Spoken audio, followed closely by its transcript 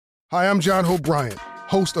Hi, I'm John Hope Bryant,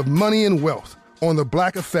 host of Money and Wealth on the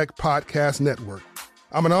Black Effect Podcast Network.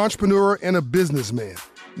 I'm an entrepreneur and a businessman.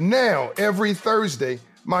 Now, every Thursday,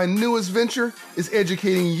 my newest venture is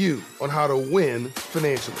educating you on how to win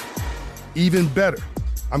financially. Even better,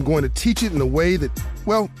 I'm going to teach it in a way that,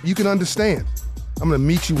 well, you can understand. I'm going to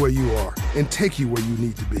meet you where you are and take you where you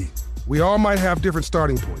need to be. We all might have different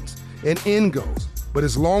starting points and end goals, but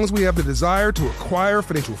as long as we have the desire to acquire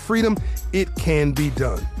financial freedom, it can be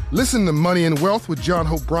done. Listen to Money and Wealth with John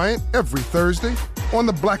Hope Bryant every Thursday on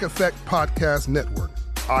the Black Effect Podcast Network,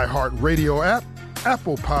 iHeartRadio app,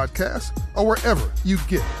 Apple Podcasts, or wherever you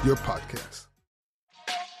get your podcasts.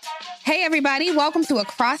 Hey, everybody. Welcome to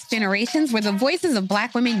Across Generations, where the voices of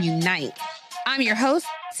Black women unite. I'm your host,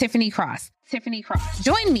 Tiffany Cross.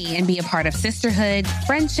 Join me and be a part of sisterhood,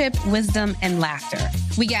 friendship, wisdom, and laughter.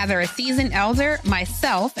 We gather a seasoned elder,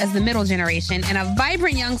 myself as the middle generation, and a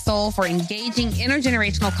vibrant young soul for engaging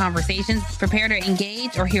intergenerational conversations. Prepare to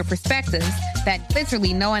engage or hear perspectives that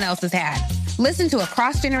literally no one else has had. Listen to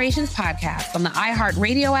Across Generations podcast on the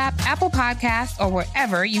iHeartRadio app, Apple Podcasts, or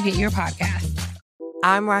wherever you get your podcasts.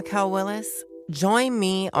 I'm Raquel Willis. Join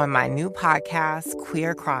me on my new podcast,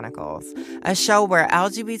 Queer Chronicles, a show where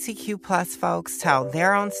LGBTQ plus folks tell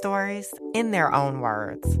their own stories in their own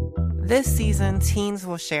words. This season, teens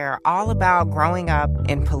will share all about growing up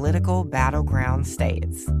in political battleground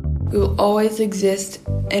states. We will always exist,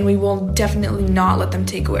 and we will definitely not let them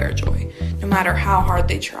take away our joy, no matter how hard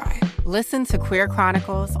they try. Listen to Queer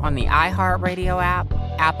Chronicles on the iHeartRadio app,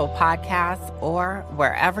 Apple Podcasts, or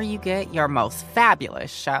wherever you get your most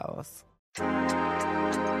fabulous shows.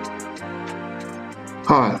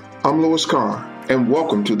 Hi, I'm Louis Carr, and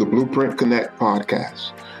welcome to the Blueprint Connect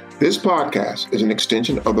podcast. This podcast is an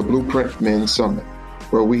extension of the Blueprint Men's Summit,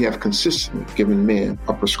 where we have consistently given men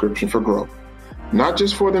a prescription for growth, not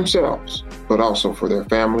just for themselves, but also for their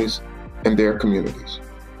families and their communities.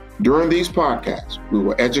 During these podcasts, we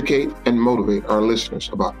will educate and motivate our listeners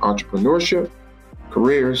about entrepreneurship,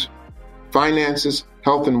 careers, finances,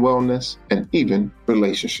 health and wellness, and even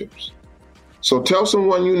relationships. So tell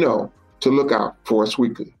someone you know to look out for us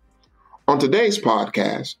weekly. On today's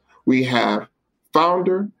podcast, we have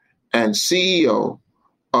founder and CEO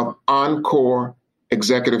of Encore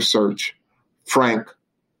Executive Search, Frank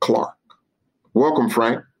Clark. Welcome,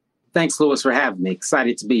 Frank. Thanks, Louis, for having me.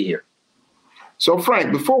 Excited to be here. So,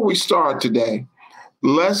 Frank, before we start today,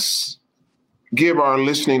 let's give our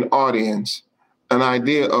listening audience an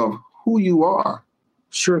idea of who you are.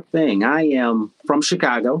 Sure thing. I am from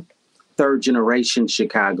Chicago, third generation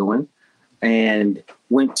Chicagoan, and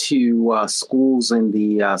went to schools in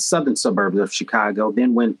the southern suburbs of Chicago,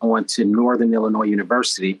 then went on to Northern Illinois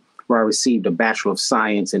University, where I received a Bachelor of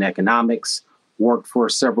Science in Economics, worked for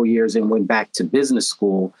several years, and went back to business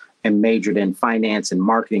school and majored in finance and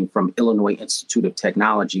marketing from Illinois Institute of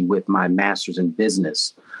Technology with my master's in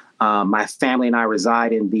business. My family and I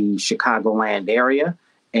reside in the Chicagoland area,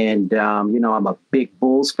 and, I'm a big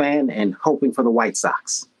Bulls fan and hoping for the White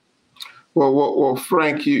Sox. Well,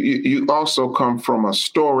 Frank, you also come from a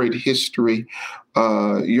storied history.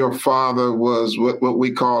 Your father was what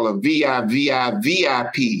we call a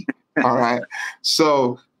VIP. All right.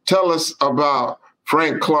 So tell us about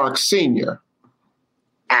Frank Clark Sr.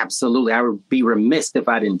 Absolutely. I would be remiss if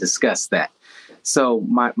I didn't discuss that. So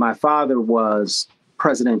my father was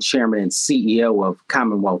president, chairman, and CEO of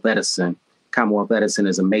Commonwealth Edison. Commonwealth Edison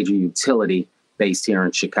is a major utility based here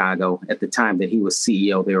in Chicago. At the time that he was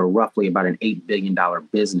CEO, they were roughly about an $8 billion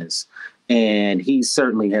business. And he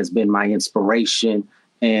certainly has been my inspiration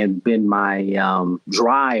and been my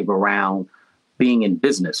drive around being in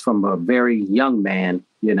business from a very young man,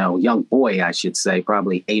 young boy, I should say,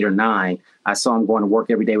 probably 8 or 9. I saw him going to work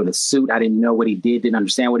every day with a suit. I didn't know what he did, didn't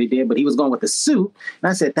understand what he did, but he was going with a suit. And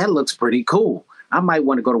I said, that looks pretty cool. I might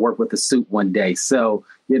want to go to work with a suit one day. So,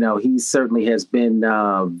 he certainly has been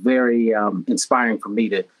very inspiring for me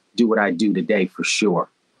to do what I do today, for sure.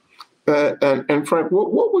 And Frank,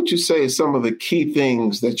 what would you say is some of the key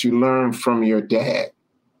things that you learned from your dad?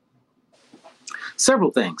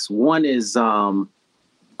 Several things. One is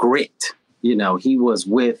grit. He was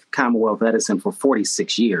with Commonwealth Edison for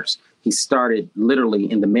 46 years. He started literally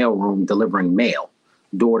in the mailroom delivering mail,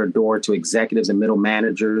 door to door to executives and middle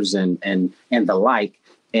managers and the like,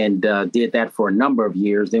 and did that for a number of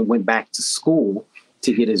years, then went back to school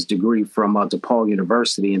to get his degree from DePaul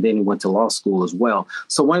University, and then he went to law school as well.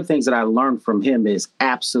 So one of the things that I learned from him is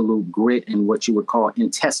absolute grit and what you would call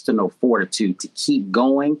intestinal fortitude to keep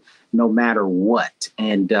going no matter what.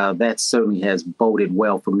 And that certainly has boded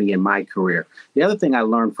well for me in my career. The other thing I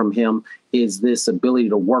learned from him is this ability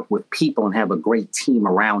to work with people and have a great team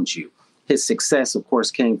around you. His success, of course,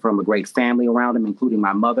 came from a great family around him, including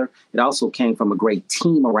my mother. It also came from a great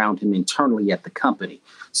team around him internally at the company.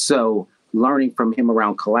 So learning from him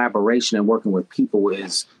around collaboration and working with people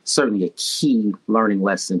is certainly a key learning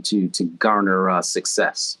lesson to garner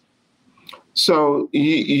success. So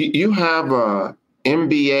you have a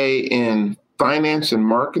MBA in finance and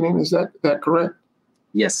marketing. Is that correct?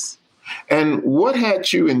 Yes. And what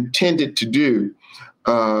had you intended to do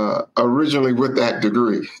originally with that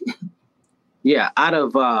degree? Yeah, out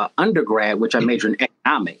of undergrad, which I majored in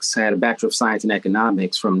economics, I had a Bachelor of Science in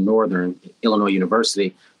Economics from Northern Illinois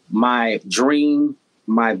University. My dream,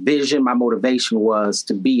 my vision, my motivation was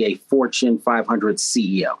to be a Fortune 500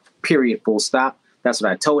 CEO, period, full stop. That's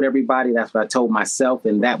what I told everybody. That's what I told myself.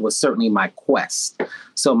 And that was certainly my quest.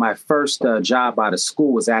 So my first job out of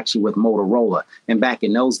school was actually with Motorola. And back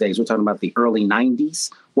in those days, we're talking about the early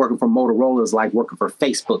 90s. Working for Motorola is like working for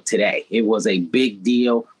Facebook today. It was a big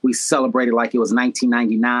deal. We celebrated like it was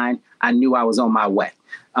 1999. I knew I was on my way.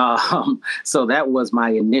 So that was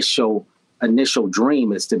my initial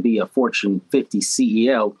dream, is to be a Fortune 50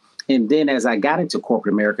 CEO. And then as I got into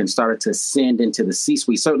corporate America and started to ascend into the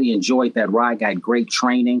C-suite, certainly enjoyed that ride, got great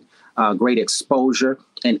training, great exposure,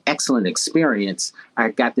 and excellent experience.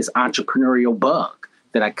 I got this entrepreneurial bug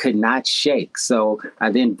that I could not shake. So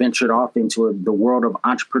I then ventured off into the world of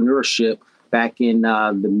entrepreneurship back in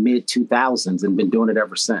the mid-2000s and been doing it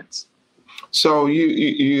ever since. So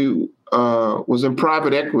you was in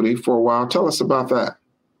private equity for a while. Tell us about that.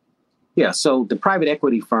 Yeah, so the private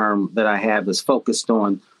equity firm that I have is focused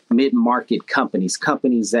on mid-market companies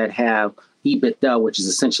that have EBITDA, which is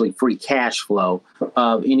essentially free cash flow,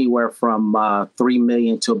 of anywhere from $3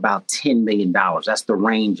 million to about $10 million. That's the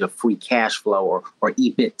range of free cash flow or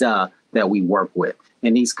EBITDA that we work with.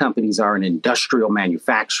 And these companies are in industrial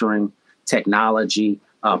manufacturing, technology,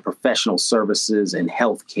 professional services, and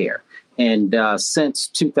healthcare. And since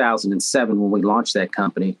 2007, when we launched that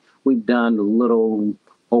company, we've done a little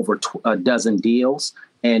over a dozen deals,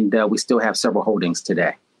 and we still have several holdings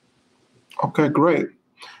today. Okay, great.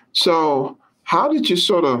 So how did you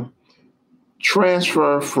sort of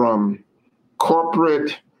transfer from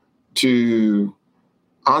corporate to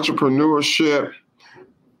entrepreneurship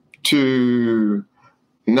to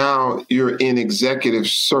now you're in executive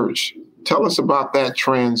search? Tell us about that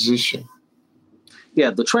transition. Yeah,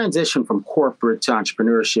 the transition from corporate to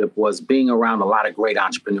entrepreneurship was being around a lot of great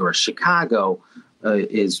entrepreneurs. Chicago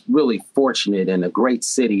is really fortunate and a great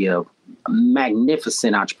city of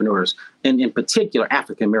magnificent entrepreneurs, and in particular,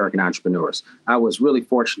 African-American entrepreneurs. I was really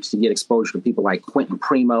fortunate to get exposure to people like Quentin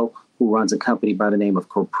Primo, who runs a company by the name of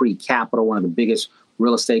Capri Capital, one of the biggest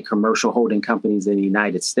real estate commercial holding companies in the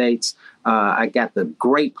United States. I got the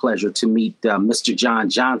great pleasure to meet Mr. John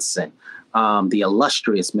Johnson, the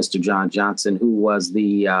illustrious Mr. John Johnson, who was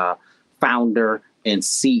the founder and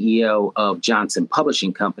CEO of Johnson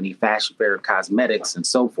Publishing Company, Fashion Fair Cosmetics, and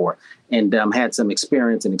so forth. And had some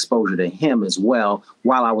experience and exposure to him as well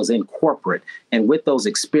while I was in corporate. And with those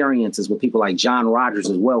experiences with people like John Rogers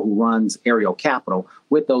as well, who runs Ariel Capital,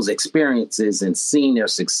 with those experiences and seeing their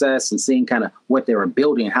success and seeing kind of what they were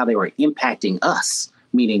building and how they were impacting us,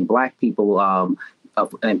 meaning Black people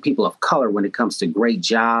and people of color, when it comes to great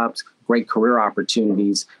jobs, great career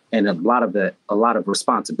opportunities, and a lot of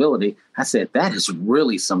responsibility, I said, that is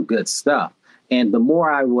really some good stuff. And the more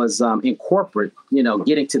I was in corporate,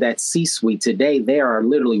 getting to that C-suite today, there are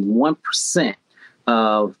literally 1%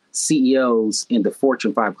 of CEOs in the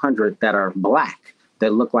Fortune 500 that are Black,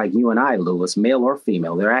 that look like you and I, Lewis, male or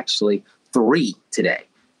female. There are actually 3 today.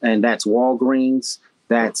 And that's Walgreens,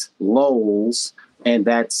 that's Lowe's, and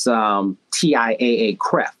that's TIAA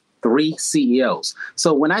Cref. 3 CEOs.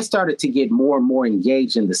 So when I started to get more and more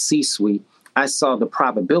engaged in the C-suite, I saw the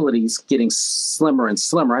probabilities getting slimmer and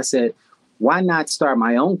slimmer. I said, why not start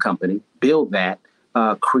my own company, build that,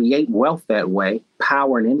 create wealth that way,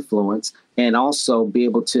 power and influence, and also be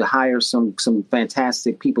able to hire some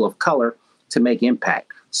fantastic people of color to make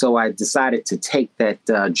impact. So I decided to take that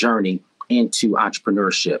journey into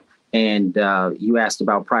entrepreneurship. And you asked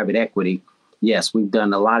about private equity. Yes, we've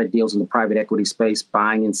done a lot of deals in the private equity space,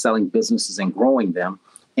 buying and selling businesses and growing them.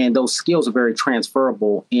 And those skills are very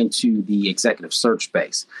transferable into the executive search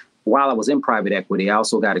space. While I was in private equity, I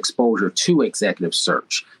also got exposure to executive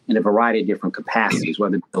search in a variety of different capacities,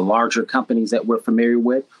 whether it's the larger companies that we're familiar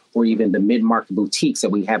with or even the mid-market boutiques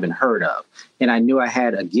that we haven't heard of. And I knew I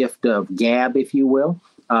had a gift of gab, if you will.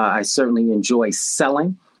 I certainly enjoy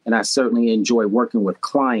selling. And I certainly enjoy working with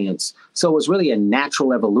clients. So it was really a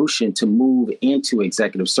natural evolution to move into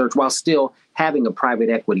executive search while still having a private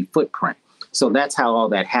equity footprint. So that's how all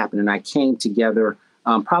that happened. And I came together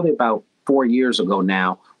probably about 4 years ago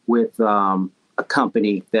now with a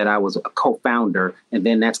company that I was a co-founder, and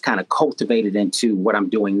then that's kind of cultivated into what I'm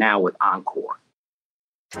doing now with Encore.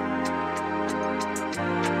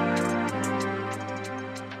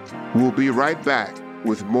 We'll be right back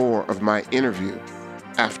with more of my interview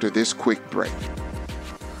after this quick break.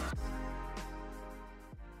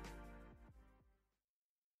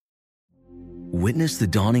 Witness the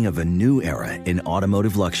dawning of a new era in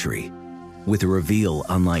automotive luxury with a reveal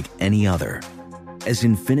unlike any other as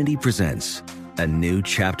Infiniti presents a new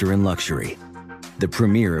chapter in luxury, the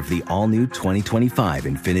premiere of the all-new 2025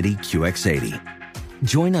 Infiniti QX80.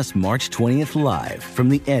 Join us March 20th live from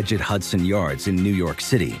the Edge at Hudson Yards in New York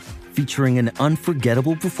City, featuring an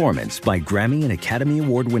unforgettable performance by Grammy and Academy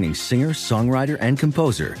Award-winning singer, songwriter, and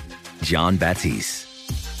composer, Jon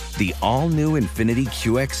Batiste. The all-new Infiniti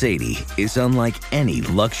QX80 is unlike any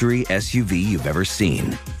luxury SUV you've ever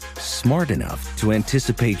seen. Smart enough to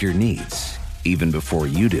anticipate your needs, even before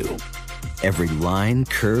you do. Every line,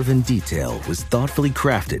 curve, and detail was thoughtfully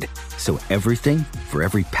crafted, so everything for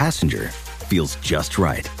every passenger feels just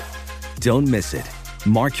right. Don't miss it.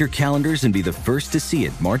 Mark your calendars and be the first to see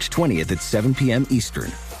it March 20th at 7 p.m.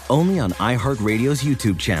 Eastern, only on iHeartRadio's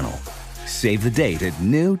YouTube channel. Save the date at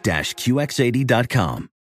new-QX80.com.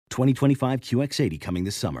 2025 QX80 coming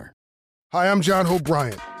this summer. Hi, I'm John Hope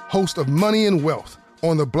Bryant, host of Money and Wealth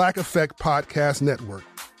on the Black Effect Podcast Network.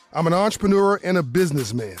 I'm an entrepreneur and a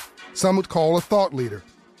businessman. Some would call a thought leader.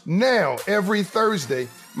 Now, every Thursday,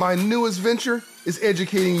 my newest venture is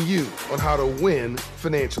educating you on how to win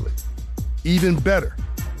financially. Even better,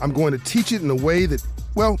 I'm going to teach it in a way that,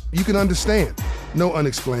 well, you can understand. No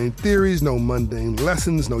unexplained theories, no mundane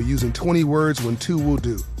lessons, no using 20 words when 2 will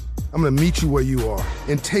do. I'm going to meet you where you are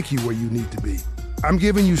and take you where you need to be. I'm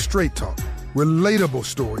giving you straight talk, relatable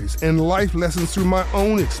stories, and life lessons through my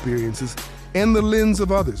own experiences and the lens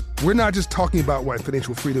of others. We're not just talking about why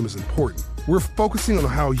financial freedom is important. We're focusing on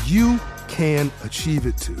how you can achieve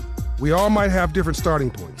it too. We all might have different starting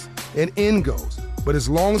points and end goals, but as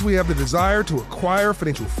long as we have the desire to acquire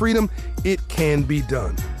financial freedom, it can be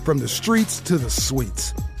done. From the streets to the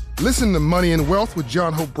suites. Listen to Money and Wealth with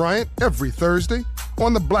John Hope Bryant every Thursday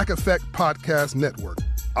on the Black Effect Podcast Network,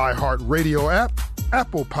 iHeartRadio app,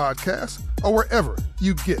 Apple Podcasts, or wherever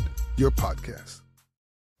you get your podcasts.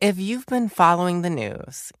 If you've been following the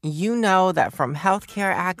news, you know that from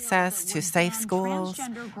healthcare access to safe schools,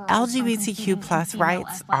 LGBTQ plus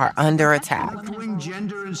rights are under attack.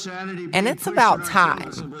 And it's about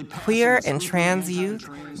time queer and trans youth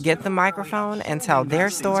get the microphone and tell their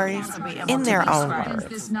stories in their own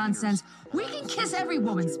words. We can kiss every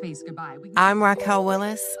woman's face goodbye. I'm Raquel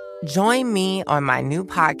Willis. Join me on my new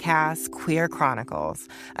podcast, Queer Chronicles,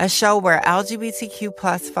 a show where LGBTQ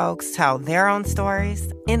plus folks tell their own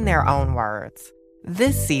stories in their own words.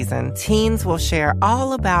 This season, teens will share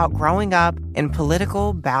all about growing up in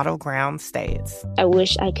political battleground states. I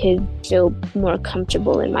wish I could feel more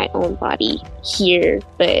comfortable in my own body here,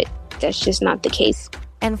 but that's just not the case.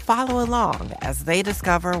 And follow along as they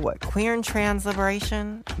discover what queer and trans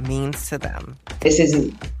liberation means to them. This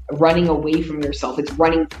isn't running away from yourself. It's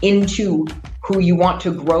running into who you want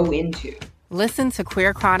to grow into. Listen to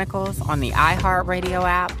Queer Chronicles on the iHeartRadio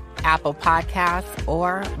app, Apple Podcasts,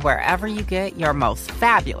 or wherever you get your most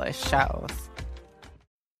fabulous shows.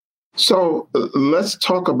 So let's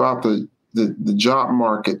talk about the job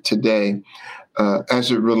market today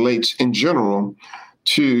as it relates in general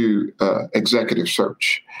to executive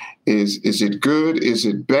search. Is it good? Is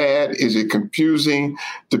it bad? Is it confusing?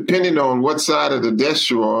 Depending on what side of the desk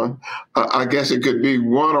you're on, I guess it could be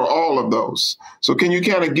one or all of those. So can you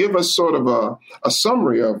kind of give us sort of a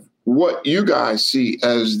summary of what you guys see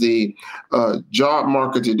as the job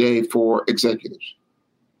market today for executives?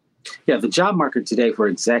 Yeah, the job market today for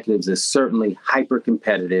executives is certainly hyper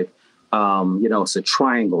competitive. It's a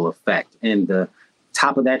triangle effect, and the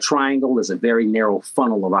top of that triangle is a very narrow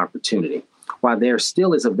funnel of opportunity. While there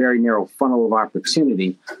still is a very narrow funnel of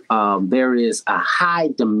opportunity, there is a high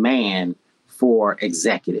demand for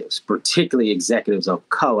executives, particularly executives of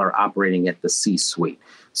color operating at the C-suite.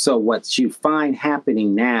 So what you find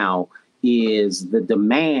happening now is the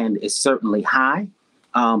demand is certainly high,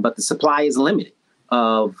 but the supply is limited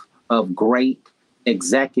of great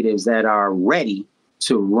executives that are ready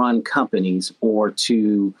to run companies or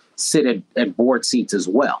to sit at board seats as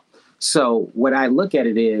well. So what I look at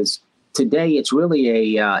it is today it's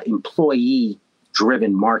really a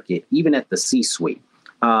employee-driven market, even at the C-suite.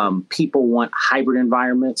 People want hybrid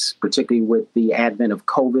environments, particularly with the advent of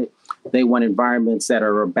COVID. They want environments that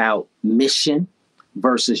are about mission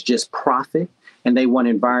versus just profit. And they want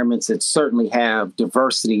environments that certainly have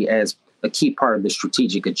diversity as a key part of the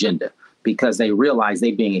strategic agenda. because they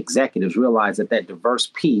being executives, realize that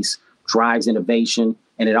diverse piece drives innovation,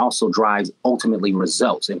 and it also drives ultimately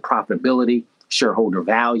results in profitability, shareholder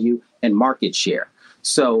value, and market share.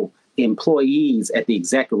 So employees at the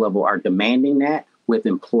executive level are demanding that with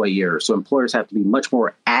employers. So employers have to be much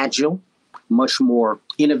more agile, much more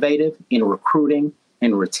innovative in recruiting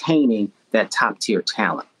and retaining that top tier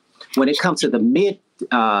talent. When it comes to the mid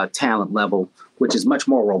talent level, which is much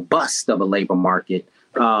more robust of a labor market,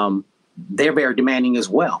 they're very demanding as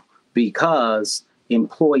well, because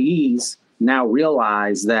employees now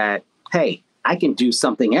realize that, hey, I can do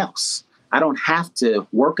something else. I don't have to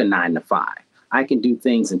work a 9 to 5. I can do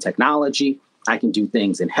things in technology. I can do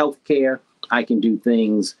things in healthcare. I can do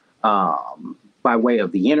things by way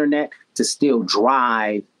of the internet to still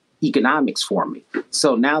drive economics for me.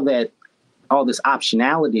 So now that all this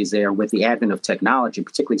optionality is there with the advent of technology,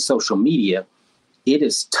 particularly social media, it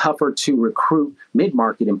is tougher to recruit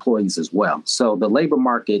mid-market employees as well. So the labor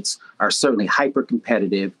markets are certainly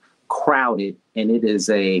hyper-competitive, crowded, and it is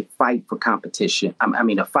a fight for competition.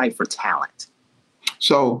 A fight for talent.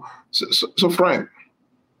 So Frank,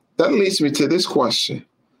 that leads me to this question.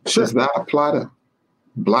 Sure. Does that apply to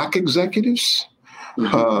Black executives?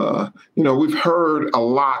 Mm-hmm. We've heard a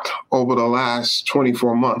lot over the last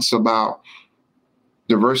 24 months about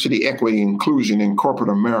diversity, equity, inclusion in corporate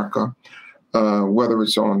America, whether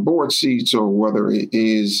it's on board seats or whether it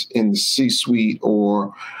is in the C-suite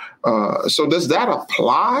or so does that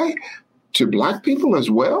apply to Black people as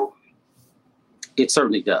well? It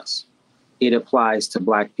certainly does. It applies to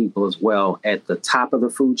Black people as well at the top of the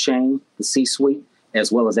food chain, the C-suite,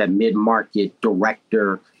 as well as at mid-market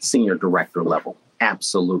director, senior director level.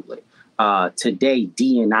 Absolutely. Today,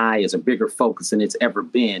 D&I is a bigger focus than it's ever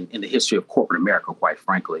been in the history of corporate America, quite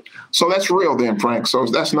frankly. So that's real then, Frank. So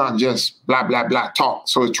that's not just blah, blah, blah talk.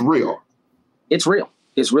 So it's real. It's real.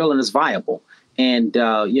 It's real and it's viable. And,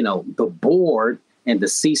 the board and the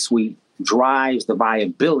C-suite drives the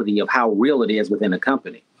viability of how real it is within a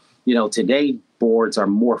company. Today, boards are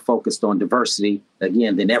more focused on diversity,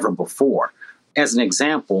 again, than ever before. As an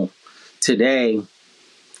example, today,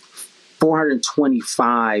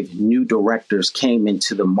 425 new directors came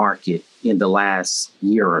into the market in the last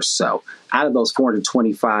year or so. Out of those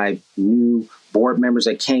 425 new board members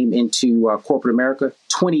that came into corporate America,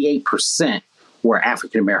 28% were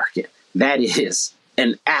African American. That is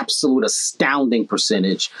an absolute astounding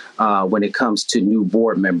percentage when it comes to new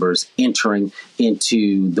board members entering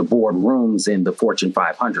into the board rooms in the Fortune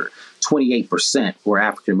 500. 28% were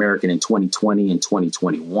African American in 2020 and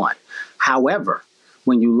 2021. However,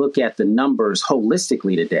 when you look at the numbers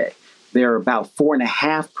holistically today, there are about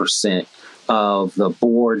 4.5% of the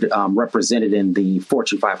board represented in the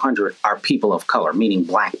Fortune 500 are people of color, meaning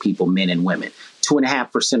Black people, men and women.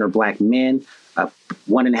 2.5% are Black men.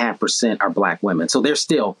 1.5% are Black women. So there's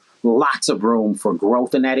still lots of room for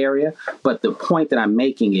growth in that area. But the point that I'm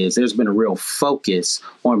making is there's been a real focus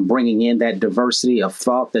on bringing in that diversity of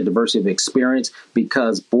thought, that diversity of experience,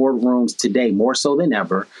 because boardrooms today, more so than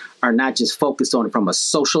ever, are not just focused on it from a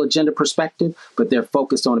social agenda perspective, but they're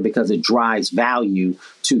focused on it because it drives value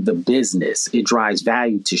to the business. It drives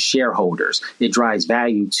value to shareholders. It drives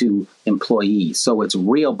value to employees. So it's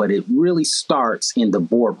real, but it really starts in the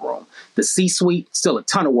boardroom. The C-suite, still a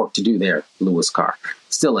ton of work to do there, Louis Carr.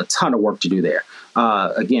 Still a ton of work to do there.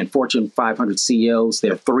 Again, Fortune 500 CEOs,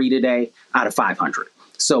 there are 3 today out of 500.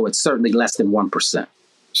 So it's certainly less than 1%.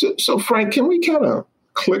 So Frank, can we kind of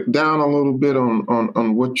click down a little bit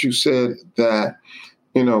on what you said that,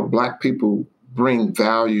 Black people bring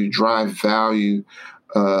value, drive value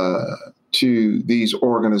to these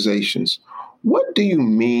organizations? What do you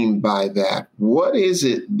mean by that? What is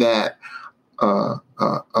it that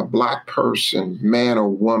a Black person, man or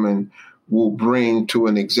woman, will bring to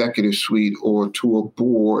an executive suite or to a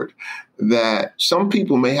board that some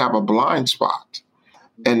people may have a blind spot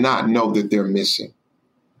and not know that they're missing?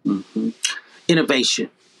 Mm-hmm. Innovation,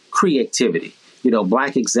 creativity.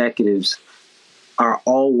 Black executives are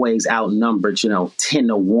always outnumbered, 10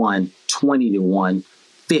 to 1, 20 to 1,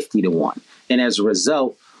 50 to 1. And as a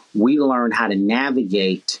result, we learn how to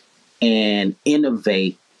navigate and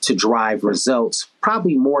innovate to drive results,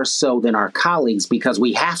 probably more so than our colleagues, because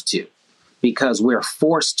we have to, because we're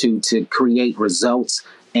forced to create results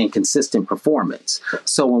and consistent performance.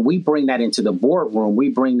 So when we bring that into the boardroom, we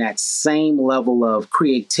bring that same level of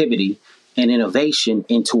creativity and innovation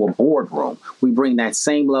into a boardroom. We bring that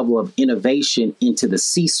same level of innovation into the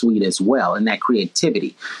C-suite as well, and that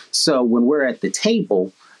creativity. So when we're at the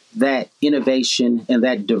table, that innovation and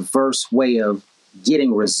that diverse way of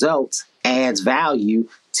getting results adds value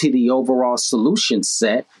to the overall solution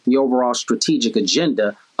set, the overall strategic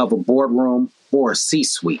agenda of a boardroom or a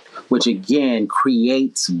C-suite, which again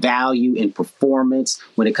creates value in performance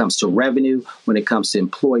when it comes to revenue, when it comes to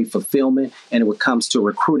employee fulfillment, and when it comes to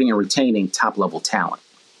recruiting and retaining top-level talent.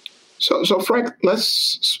 So Frank,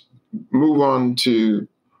 let's move on to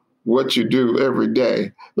what you do every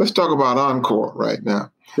day. Let's talk about Encore right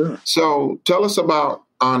now. Sure. So tell us about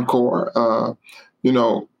Encore.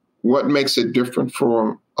 What makes it different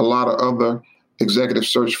from a lot of other executive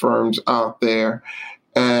search firms out there,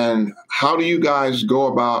 and how do you guys go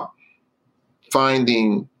about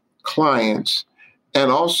finding clients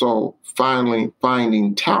and also finally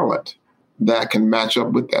finding talent that can match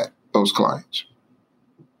up with those clients?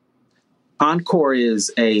 Encore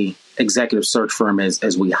is a executive search firm,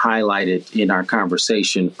 as we highlighted in our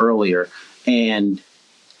conversation earlier, and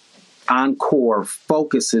Encore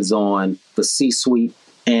focuses on the C-suite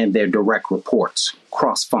and their direct reports,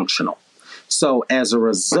 cross-functional. So as a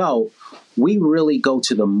result, we really go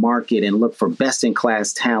to the market and look for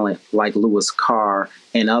best-in-class talent like Louis Carr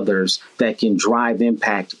and others that can drive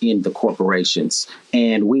impact in the corporations.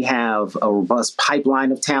 And we have a robust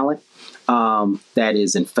pipeline of talent that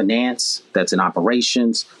is in finance, that's in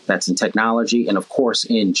operations, that's in technology, and of course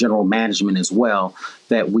in general management as well,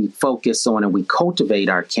 that we focus on and we cultivate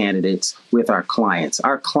our candidates with our clients.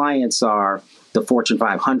 Our clients are the Fortune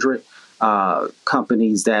 500,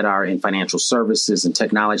 companies that are in financial services and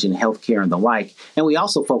technology and healthcare and the like. And we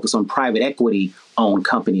also focus on private equity owned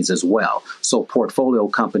companies as well. So portfolio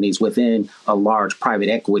companies within a large private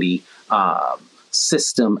equity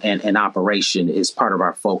system and operation is part of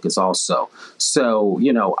our focus also. So,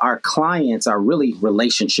 our clients are really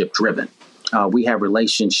relationship driven. We have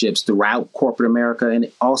relationships throughout corporate America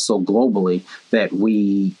and also globally that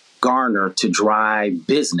we garner to drive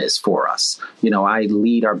business for us. I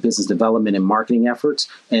lead our business development and marketing efforts,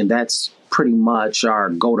 and that's pretty much our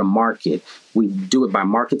go-to-market. We do it by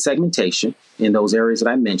market segmentation in those areas that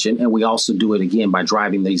I mentioned, and we also do it again by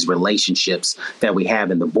driving these relationships that we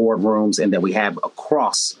have in the boardrooms and that we have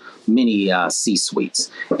across many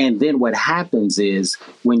C-suites. And then what happens is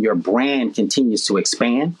when your brand continues to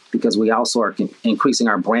expand, because we also are increasing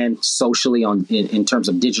our brand socially in terms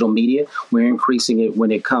of digital media, we're increasing it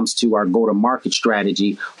when it comes to our go-to-market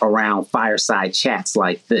strategy around fireside chats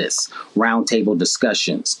like this, roundtable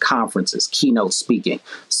discussions, conferences, keynote speaking.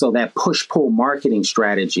 So that push-pull marketing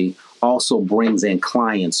strategy also brings in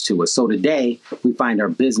clients to us. So today, we find our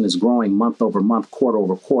business growing month over month, quarter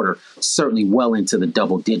over quarter, certainly well into the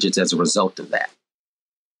double digits as a result of that.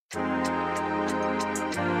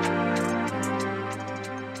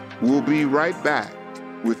 We'll be right back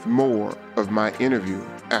with more of my interview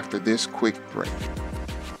after this quick break.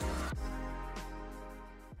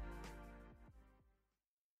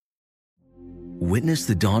 Witness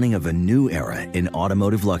the dawning of a new era in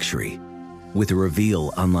automotive luxury with a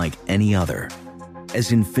reveal unlike any other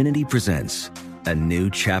as Infiniti presents a new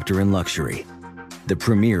chapter in luxury, the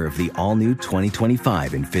premiere of the all-new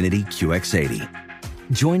 2025 Infiniti QX80.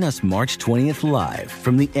 Join us March 20th live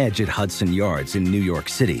from the Edge at Hudson Yards in New York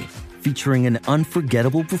City, featuring an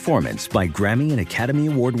unforgettable performance by Grammy and Academy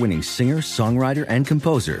Award-winning singer, songwriter, and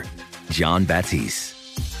composer, Jon Batiste.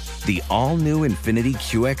 The all-new Infiniti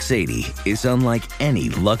QX80 is unlike any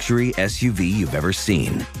luxury SUV you've ever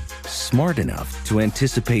seen. Smart enough to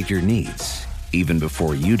anticipate your needs, even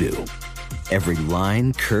before you do. Every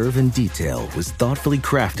line, curve, and detail was thoughtfully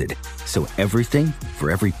crafted, so everything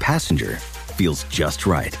for every passenger feels just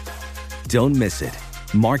right. Don't miss it.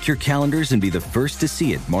 Mark your calendars and be the first to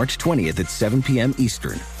see it March 20th at 7 p.m.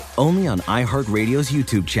 Eastern, only on iHeartRadio's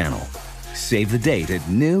YouTube channel. Save the date at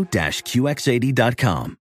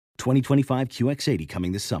new-QX80.com. 2025 QX80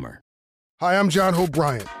 coming this summer. Hi, I'm John Hope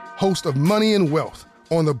Bryant, host of Money and Wealth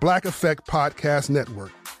on the Black Effect Podcast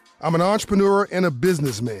Network. I'm an entrepreneur and a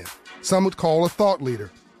businessman. Some would call a thought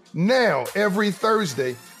leader. Now, every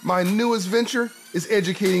Thursday, my newest venture is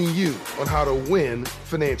educating you on how to win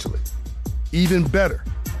financially. Even better,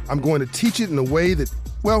 I'm going to teach it in a way that,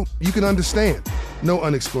 you can understand. No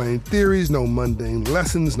unexplained theories, no mundane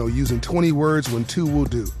lessons, no using 20 words when 2 will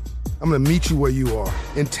do. I'm going to meet you where you are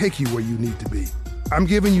and take you where you need to be. I'm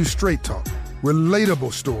giving you straight talk,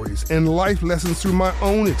 relatable stories, and life lessons through my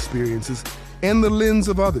own experiences and the lens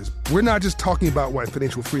of others. We're not just talking about why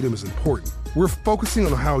financial freedom is important. We're focusing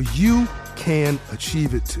on how you can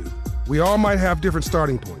achieve it too. We all might have different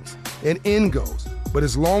starting points and end goals, but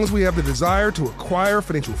as long as we have the desire to acquire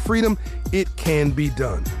financial freedom, it can be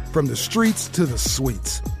done. From the streets to the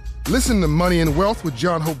suites. Listen to Money and Wealth with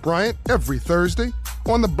John Hope Bryant every Thursday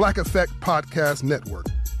on the Black Effect Podcast Network,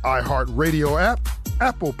 iHeartRadio app,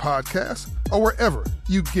 Apple Podcasts, or wherever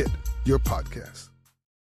you get your podcasts.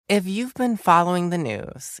 If you've been following the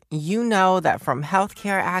news, you know that from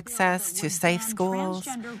healthcare access to safe schools,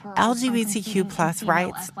 LGBTQ plus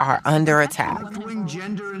rights are under attack.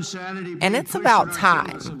 And it's about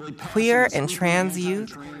time queer and trans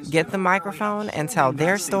youth get the microphone and tell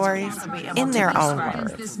their stories in their own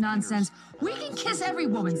words. We can kiss every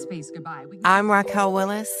woman's face goodbye. I'm Raquel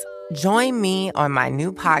Willis. Join me on my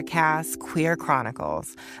new podcast, Queer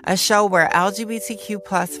Chronicles, a show where LGBTQ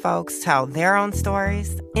plus folks tell their own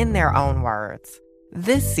stories in their own words.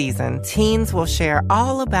 This season, teens will share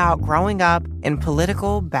all about growing up in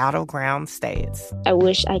political battleground states. I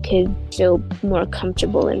wish I could feel more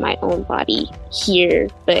comfortable in my own body here,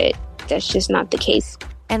 but that's just not the case.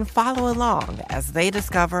 And follow along as they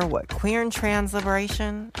discover what queer and trans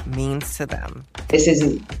liberation means to them. This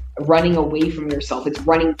isn't running away from yourself. It's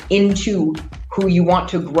running into who you want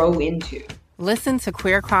to grow into. Listen to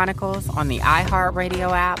Queer Chronicles on the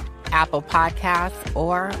iHeartRadio app, Apple Podcasts,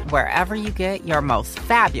 or wherever you get your most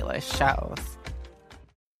fabulous shows.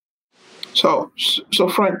 So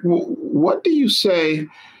Frank, what do you say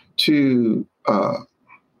to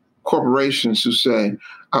corporations who say,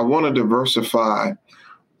 I want to diversify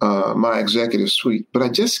my executive suite, but I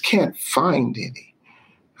just can't find any?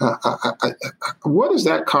 What is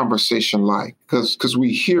that conversation like? Because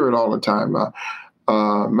we hear it all the time.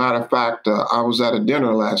 Matter of fact, I was at a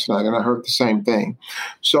dinner last night and I heard the same thing.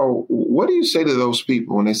 So what do you say to those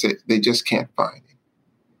people when they say they just can't find it?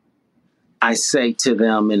 I say to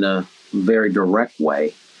them in a very direct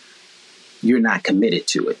way, you're not committed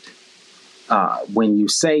to it. When you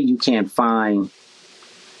say you can't find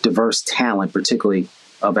diverse talent, particularly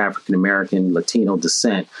of African-American, Latino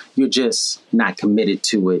descent, you're just not committed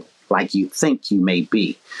to it like you think you may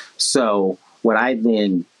be. So what I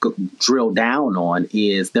then drill down on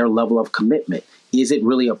is their level of commitment. Is it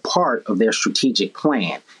really a part of their strategic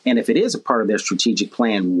plan? And if it is a part of their strategic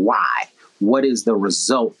plan, why? What is the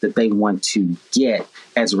result that they want to get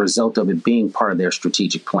as a result of it being part of their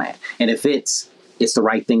strategic plan? And if it's the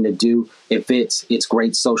right thing to do, if it's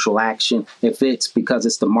great social action, if it's because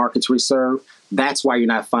it's the markets we serve, that's why you're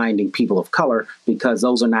not finding people of color, because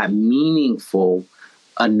those are not meaningful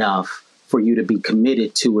enough for you to be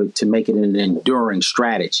committed to it, to make it an enduring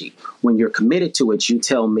strategy. When you're committed to it, you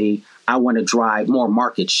tell me, I want to drive more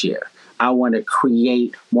market share. I want to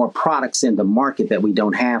create more products in the market that we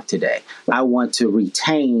don't have today. I want to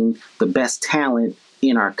retain the best talent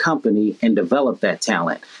in our company and develop that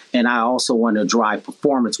talent. And I also want to drive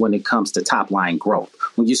performance when it comes to top line growth.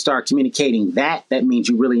 When you start communicating that means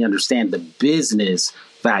you really understand the business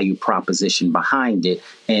value proposition behind it,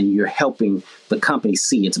 and you're helping the company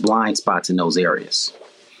see its blind spots in those areas.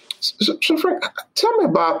 So Frank, tell me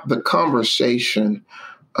about the conversation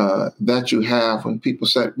that you have when people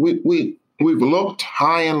say, we've looked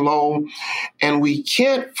high and low, and we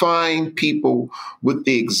can't find people with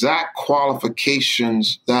the exact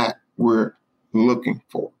qualifications that we're looking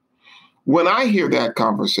for. When I hear that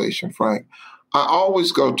conversation, Frank, I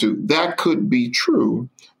always go to, that could be true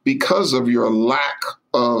because of your lack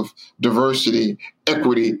of diversity,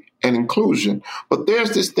 equity, and inclusion. But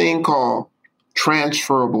there's this thing called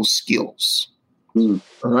transferable skills. All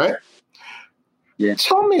right? Yeah.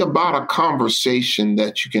 Tell me about a conversation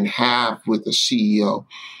that you can have with a CEO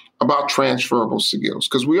about transferable skills,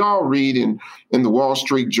 because we all read in the Wall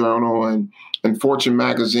Street Journal and Fortune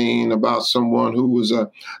magazine about someone who was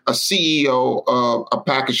a CEO of a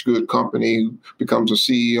packaged good company who becomes a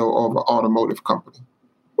CEO of an automotive company,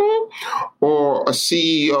 or a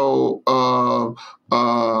CEO of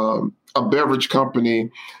a beverage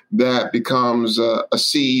company that becomes a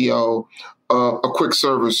CEO of a quick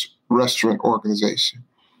service restaurant organization.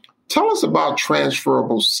 Tell us about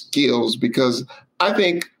transferable skills, because I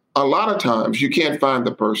think a lot of times you can't find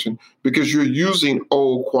the person because you're using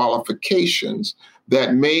old qualifications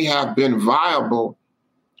that may have been viable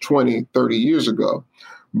 20, 30 years ago,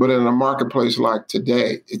 but in a marketplace like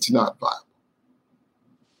today, it's not viable.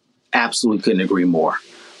 Absolutely couldn't agree more.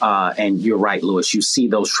 And you're right, Lewis. You see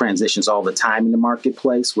those transitions all the time in the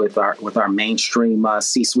marketplace with our mainstream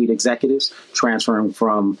C-suite executives transferring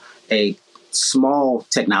from a small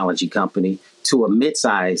technology company to a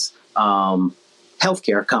mid-size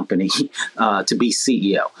healthcare company to be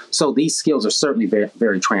CEO. So these skills are certainly very,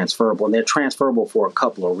 very transferable, and they're transferable for a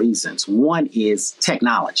couple of reasons. One is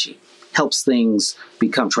technology helps things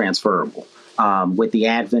become transferable. With the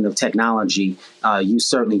advent of technology, you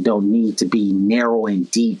certainly don't need to be narrow and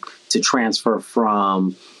deep to transfer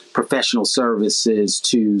from professional services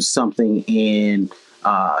to something in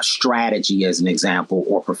strategy, as an example,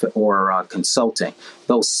 or consulting.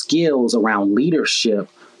 Those skills around leadership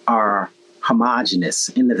are homogenous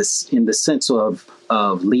in the sense of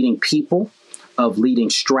of leading people, of leading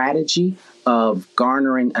strategy, of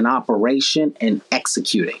garnering an operation and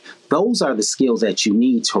executing. Those are the skills that you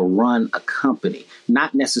need to run a company,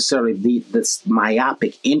 not necessarily this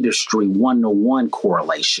myopic industry one-to-one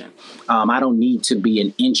correlation. I don't need to be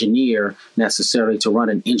an engineer necessarily to run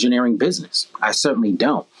an engineering business. I certainly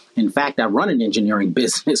don't. In fact, I run an engineering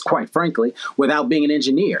business, quite frankly, without being an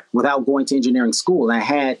engineer, without going to engineering school. And I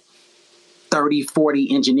had 30,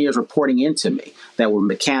 40 engineers reporting into me that were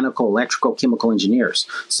mechanical, electrical, chemical engineers.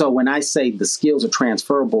 So when I say the skills are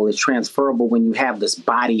transferable, it's transferable when you have this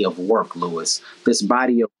body of work, Lewis, this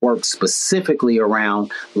body of work specifically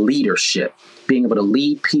around leadership, being able to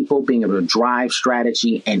lead people, being able to drive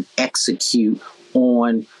strategy and execute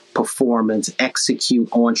on performance, execute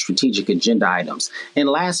on strategic agenda items. And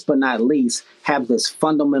last but not least, have this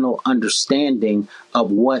fundamental understanding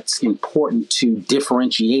of what's important to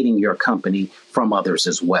differentiating your company from others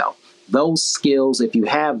as well. Those skills, if you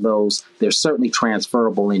have those, they're certainly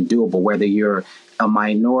transferable and doable, whether you're a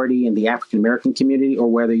minority in the African American community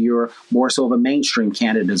or whether you're more so of a mainstream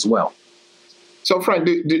candidate as well. So, Frank,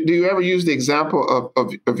 do you ever use the example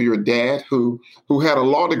of your dad who had a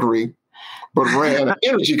law degree but ran an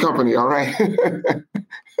energy company, all right?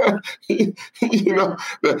 You know,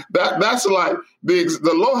 that's like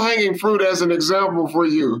the low-hanging fruit as an example for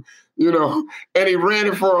you, you know, and he ran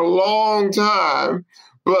it for a long time,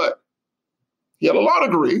 but he had a law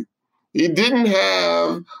degree. He didn't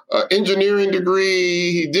have an engineering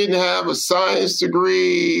degree. He didn't have a science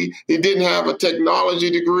degree. He didn't have a technology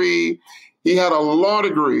degree. He had a law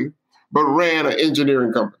degree, but ran an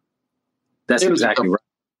engineering company. That's exactly right.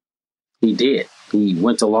 He did. He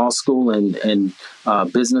went to law school and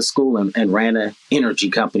business school and ran an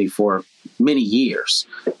energy company for many years,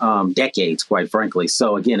 decades, quite frankly.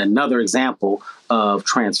 So again, another example of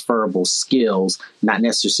transferable skills, not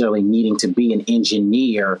necessarily needing to be an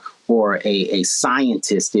engineer or a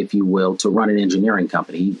scientist, if you will, to run an engineering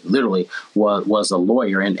company. He literally was a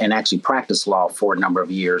lawyer and actually practiced law for a number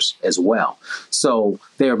of years as well. So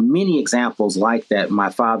there are many examples like that, my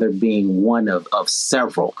father being one of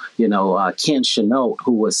several. You know, Ken Chenault,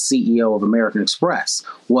 who was CEO of American Express,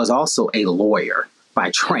 was also a lawyer by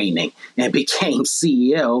training and became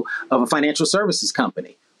CEO of a financial services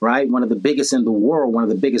company, right? One of the biggest in the world, one of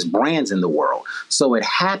the biggest brands in the world. So it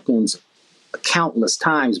happens countless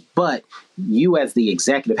times, but you as the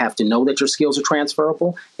executive have to know that your skills are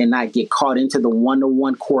transferable and not get caught into the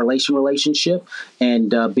one-to-one correlation relationship and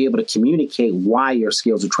be able to communicate why your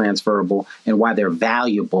skills are transferable and why they're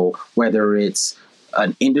valuable, whether it's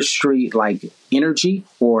an industry like energy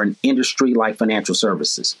or an industry like financial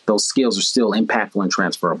services. Those skills are still impactful and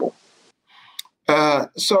transferable.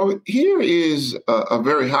 So here is a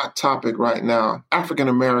very hot topic right now, African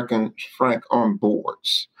Americans, Frank, on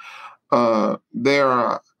boards. There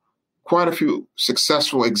are quite a few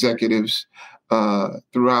successful executives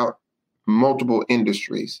throughout multiple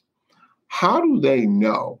industries. How do they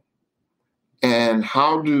know and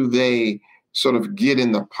how do they sort of get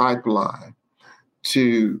in the pipeline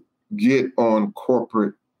to get on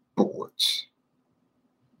corporate boards?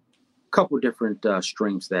 Couple different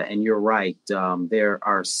streams there, and you're right. There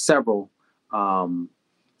are several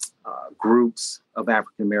groups of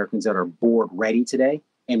African Americans that are board ready today,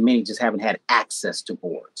 and many just haven't had access to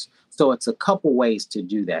boards. So it's a couple ways to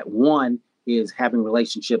do that. One is having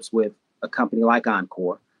relationships with a company like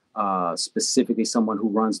Encore, specifically someone who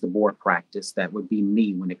runs the board practice. That would be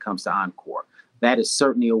me when it comes to Encore. That is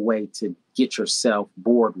certainly a way to get yourself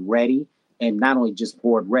board ready, and not only just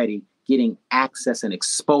board ready, getting access and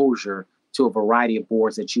exposure to a variety of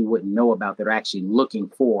boards that you wouldn't know about that are actually looking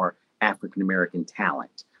for African-American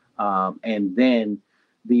talent. And then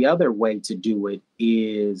the other way to do it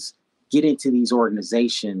is get into these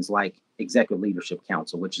organizations like Executive Leadership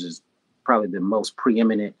Council, which is probably the most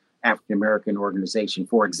preeminent African-American organization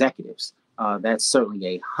for executives. That's certainly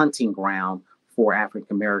a hunting ground for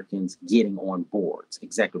African-Americans getting on boards,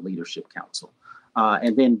 Executive Leadership Council.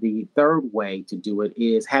 And then the third way to do it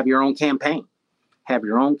is have your own campaign. Have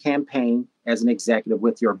your own campaign as an executive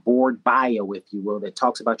with your board bio, if you will, that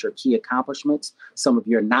talks about your key accomplishments, some of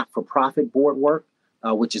your not-for-profit board work,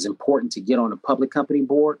 which is important to get on a public company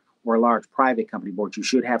board or a large private company board. You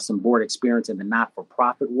should have some board experience in the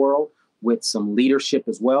not-for-profit world with some leadership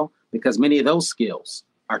as well, because many of those skills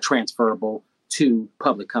are transferable to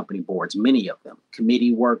public company boards, many of them.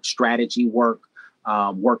 Committee work, strategy work,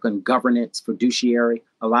 work on governance, fiduciary.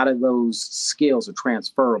 A lot of those skills are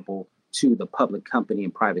transferable to the public company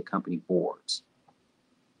and private company boards.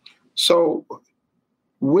 So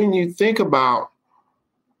when you think about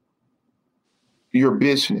your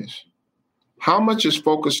business, how much is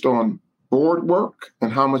focused on board work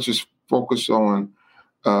and how much is focused on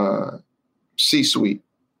C-suite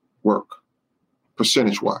work,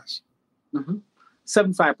 percentage-wise?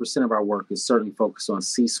 75% of our work is certainly focused on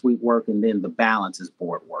C-suite work, and then the balance is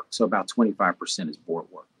board work. So about 25% is board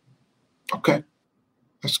work. Okay.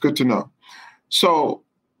 That's good to know. So,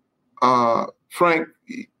 Frank,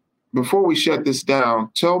 before we shut this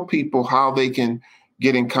down, tell people how they can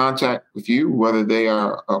get in contact with you, whether they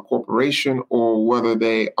are a corporation or whether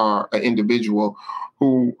they are an individual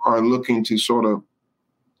who are looking to sort of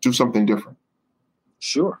do something different.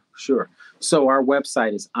 Sure. So our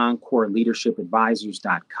website is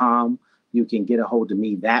EncoreLeadershipAdvisors.com. You can get a hold of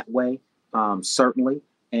me that way, certainly.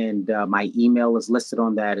 And my email is listed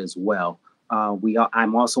on that as well.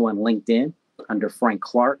 I'm also on LinkedIn under Frank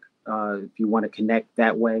Clark. If you want to connect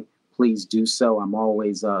that way, please do so. I'm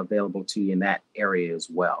always available to you in that area as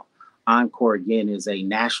well. Encore, again, is a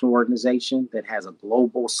national organization that has a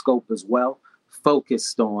global scope as well,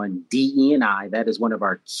 focused on DE&I. That is one of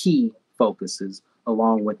our key focuses,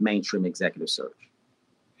 along with mainstream executive search.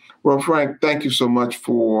 Well, Frank, thank you so much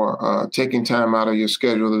for taking time out of your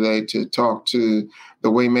schedule today to talk to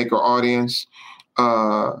the Waymaker audience.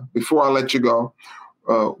 Before I let you go,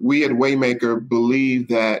 we at Waymaker believe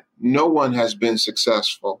that no one has been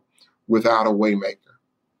successful without a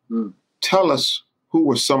Waymaker. Tell us, who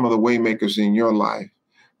were some of the Waymakers in your life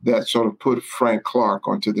that sort of put Frank Clark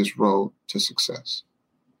onto this road to success?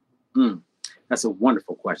 That's a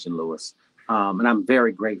wonderful question, Lewis. And I'm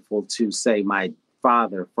very grateful to say my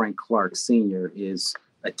father, Frank Clark Sr., is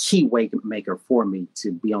a key Waymaker for me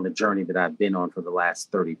to be on the journey that I've been on for the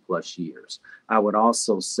last 30 plus years. I would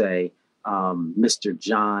also say Mr.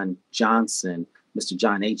 John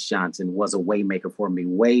H. Johnson was a Waymaker for me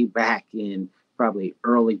way back in probably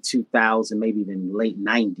early 2000, maybe even late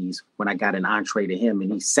 90s, when I got an entree to him,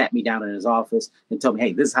 and he sat me down in his office and told me,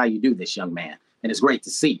 "Hey, this is how you do this, young man, and it's great to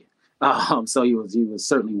see you." So he was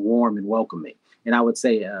certainly warm and welcoming. And I would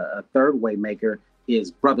say a third Waymaker is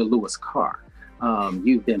Brother Lewis Carr.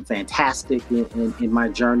 You've been fantastic in my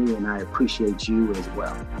journey, and I appreciate you as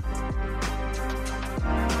well.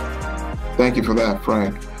 Thank you for that,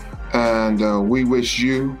 Frank. And we wish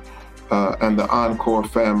you and the Encore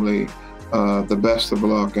family the best of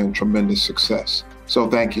luck and tremendous success. So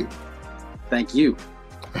thank you. Thank you.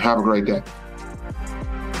 Have a great day.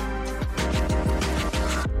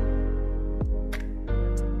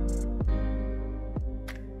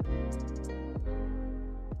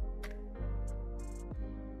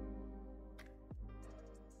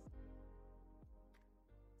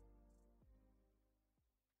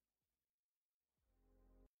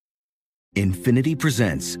 Infiniti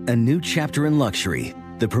presents a new chapter in luxury,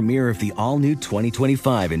 the premiere of the all-new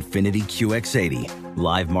 2025 Infiniti QX80,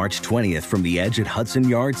 live March 20th from the Edge at Hudson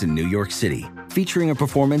Yards in New York City, featuring a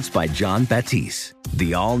performance by John Batiste.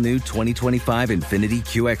 The all-new 2025 Infiniti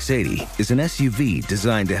QX80 is an SUV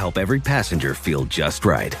designed to help every passenger feel just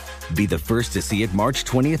right. Be the first to see it March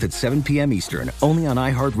 20th at 7 p.m. Eastern, only on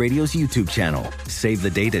iHeartRadio's YouTube channel. Save the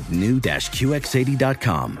date at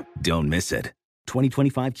new-QX80.com. Don't miss it.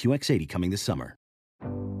 2025 QX80 coming this summer.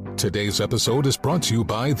 Today's episode is brought to you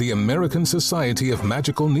by the American Society of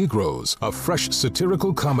Magical Negroes, a fresh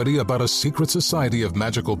satirical comedy about a secret society of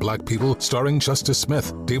magical black people starring Justice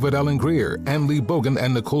Smith, David Allen Greer, Ann Lee Bogan,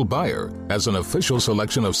 and Nicole Byer. As an official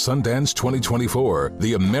selection of Sundance 2024,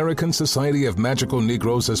 the American Society of Magical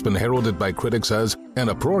Negroes has been heralded by critics as an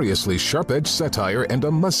uproariously sharp-edged satire and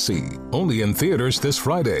a must-see. Only in theaters this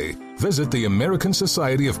Friday. Visit the American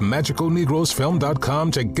Society of Magical Negroes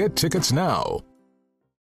Film.com to get tickets now.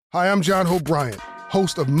 Hi, I'm John Hope Bryant,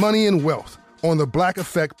 host of Money and Wealth on the Black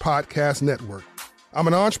Effect Podcast Network. I'm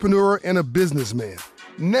an entrepreneur and a businessman.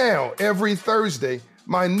 Now, every Thursday,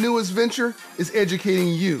 my newest venture is educating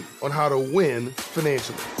you on how to win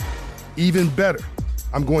financially. Even better,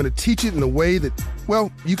 I'm going to teach it in a way that,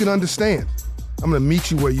 well, you can understand. I'm going to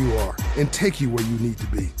meet you where you are and take you where you need to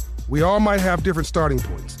be. We all might have different starting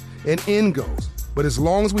points and end goals, but as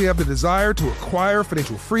long as we have the desire to acquire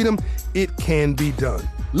financial freedom, it can be done.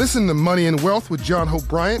 Listen to Money and Wealth with John Hope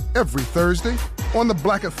Bryant every Thursday on the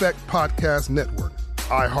Black Effect Podcast Network,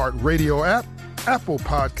 iHeartRadio app, Apple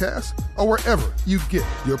Podcasts, or wherever you get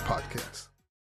your podcasts.